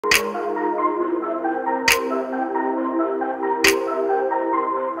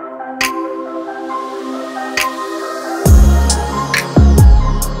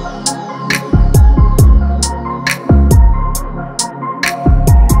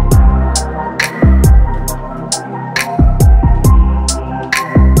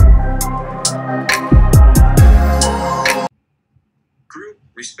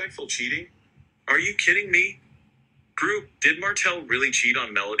you kidding me? Group, did Martell really cheat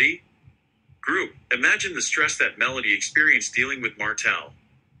on Melody? Group, imagine the stress that Melody experienced dealing with Martell.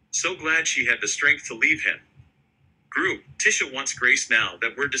 So glad she had the strength to leave him. Group, Tisha wants Grace now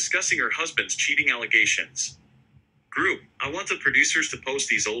that we're discussing her husband's cheating allegations. Group, I want the producers to post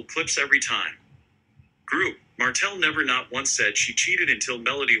these old clips every time. Group, Martell never not once said she cheated until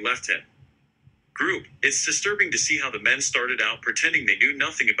Melody left him. Group, it's disturbing to see how the men started out pretending they knew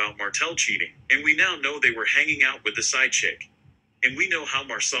nothing about Martell cheating, and we now know they were hanging out with the side chick. And we know how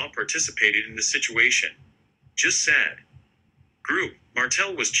Marsau participated in the situation. Just sad. Group,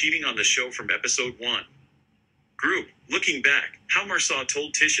 Martell was cheating on the show from episode 1. Group, looking back, how Marsau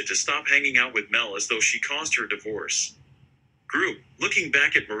told Tisha to stop hanging out with Mel as though she caused her divorce. Group, looking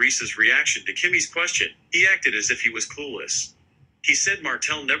back at Maurice's reaction to Kimmie's question, he acted as if he was clueless. He said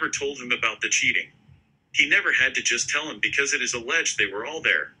Martell never told him about the cheating. He never had to just tell him because it is alleged they were all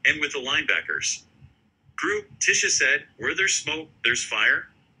there, and with the Linebackers. Group, Tisha said, where there's smoke, there's fire?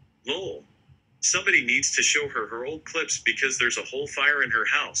 Lol. Somebody needs to show her old clips because there's a whole fire in her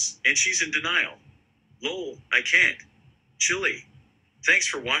house, and she's in denial. Lol, I can't. Chilly. Thanks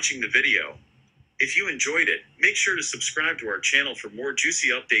for watching the video. If you enjoyed it, make sure to subscribe to our channel for more juicy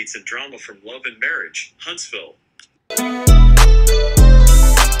updates and drama from love and marriage, Huntsville.